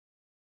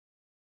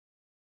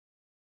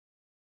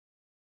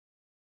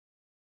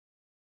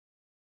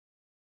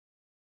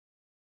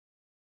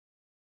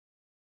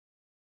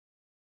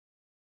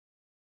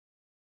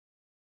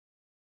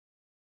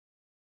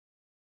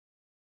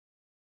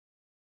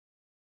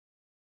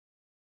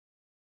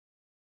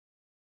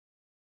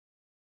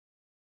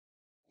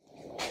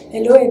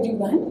Hello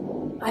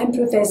everyone, I am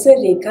Professor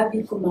Rekha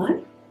V Kumar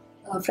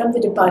from the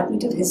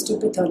Department of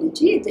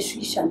Histopathology at the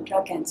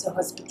Shankara Cancer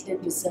Hospital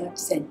and Research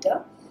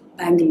Center,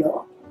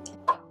 Bangalore.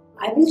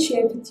 I will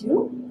share with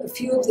you a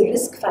few of the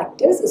risk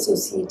factors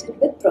associated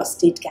with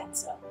prostate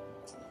cancer.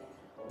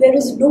 There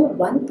is no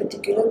one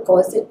particular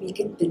cause that we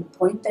can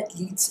pinpoint that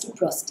leads to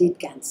prostate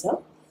cancer.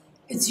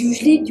 It's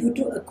usually due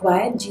to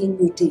acquired gene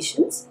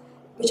mutations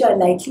which are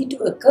likely to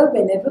occur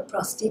whenever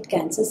prostate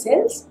cancer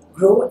cells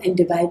grow and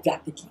divide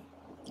rapidly.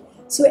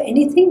 So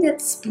anything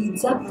that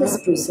speeds up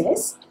this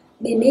process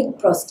may make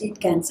prostate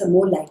cancer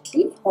more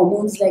likely,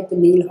 hormones like the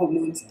male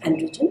hormones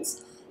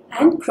androgens,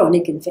 and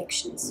chronic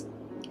infections.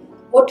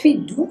 What we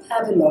do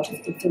have a lot of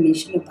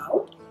information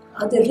about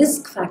are the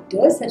risk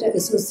factors that are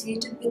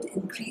associated with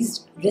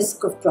increased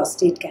risk of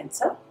prostate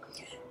cancer,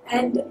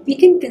 and we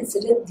can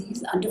consider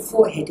these under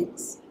 4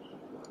 headings: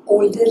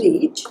 older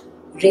age,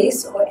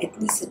 race or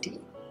ethnicity,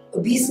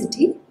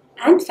 obesity,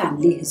 and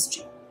family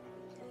history.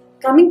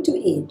 Coming to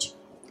age,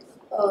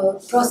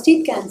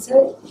 prostate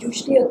cancer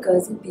usually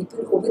occurs in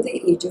people over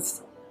the age of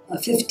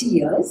 50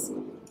 years,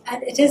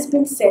 and it has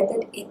been said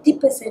that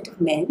 80%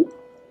 of men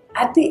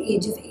at the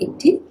age of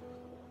 80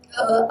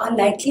 are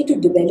likely to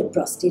develop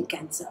prostate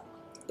cancer.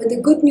 But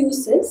the good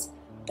news is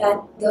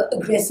that the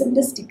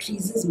aggressiveness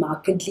decreases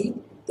markedly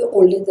the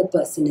older the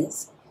person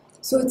is.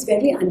 So it's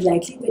very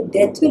unlikely that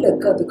death will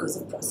occur because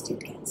of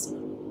prostate cancer.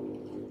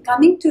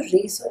 Coming to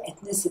race or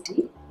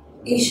ethnicity,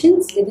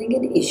 Asians living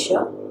in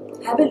Asia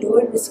have a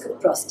lower risk of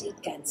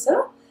prostate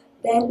cancer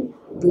than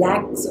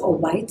blacks or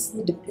whites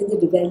in the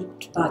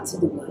developed parts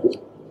of the world.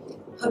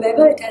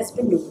 However, it has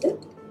been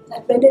noted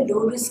that when a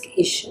low-risk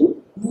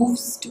Asian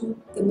moves to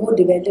the more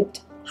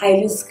developed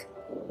high-risk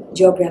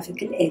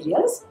geographical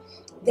areas,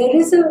 there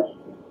is a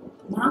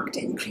marked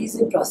increase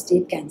in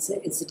prostate cancer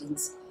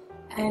incidence.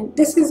 And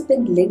this has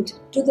been linked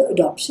to the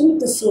adoption of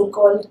the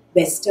so-called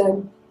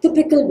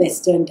typical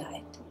Western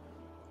diet.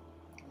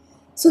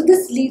 So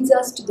this leads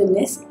us to the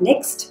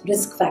next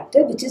risk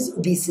factor, which is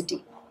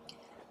obesity.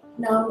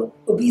 Now,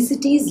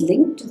 obesity is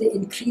linked to the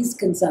increased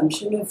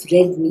consumption of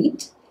red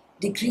meat,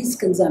 decreased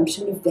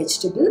consumption of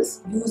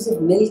vegetables, use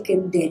of milk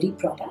and dairy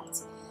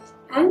products,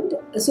 and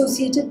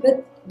associated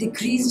with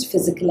decreased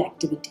physical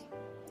activity.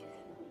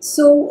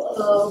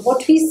 So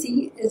what we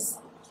see is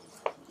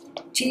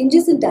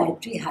changes in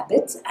dietary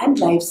habits and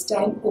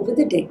lifestyle over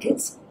the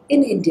decades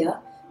in India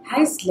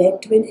has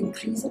led to an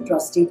increase in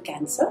prostate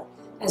cancer,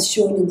 as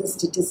shown in the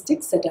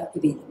statistics that are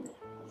available.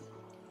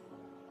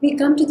 We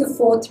come to the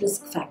 4th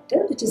risk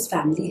factor, which is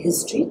family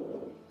history.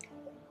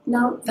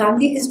 Now,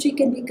 family history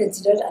can be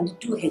considered under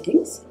 2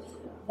 headings.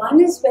 One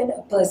is when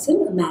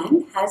a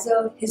man, has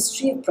a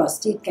history of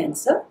prostate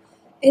cancer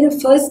in a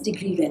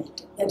first-degree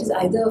relative, that is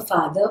either a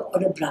father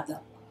or a brother.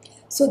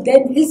 So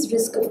then his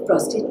risk of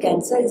prostate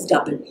cancer is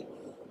doubled.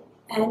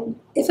 And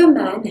if a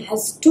man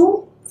has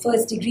 2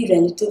 first-degree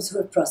relatives who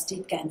have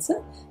prostate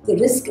cancer, the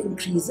risk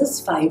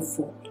increases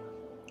 5-fold.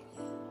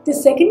 The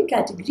second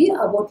category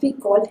are what we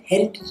call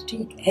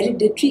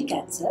hereditary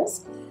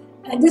cancers,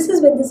 and this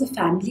is when there's a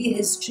family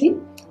history.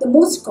 The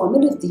most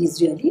common of these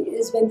really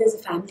is when there's a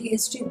family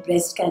history of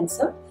breast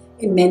cancer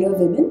in men or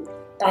women,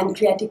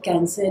 pancreatic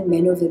cancer in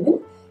men or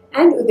women,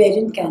 and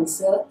ovarian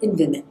cancer in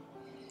women.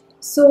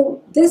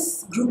 So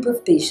this group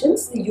of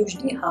patients, they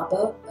usually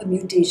harbor a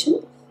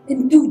mutation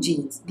in 2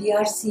 genes,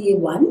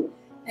 BRCA1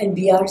 and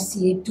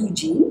BRCA2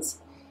 genes,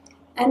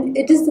 and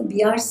it is the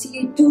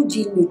BRCA2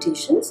 gene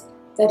mutations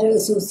that are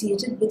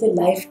associated with a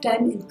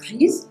lifetime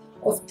increase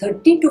of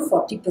 30 to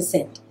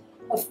 40%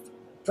 of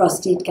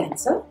prostate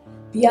cancer.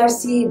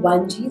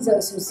 BRCA1 genes are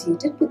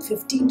associated with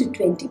 15 to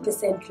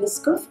 20%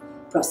 risk of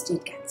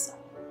prostate cancer.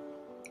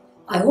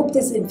 I hope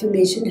this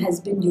information has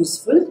been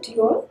useful to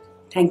you all.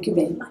 Thank you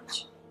very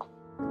much.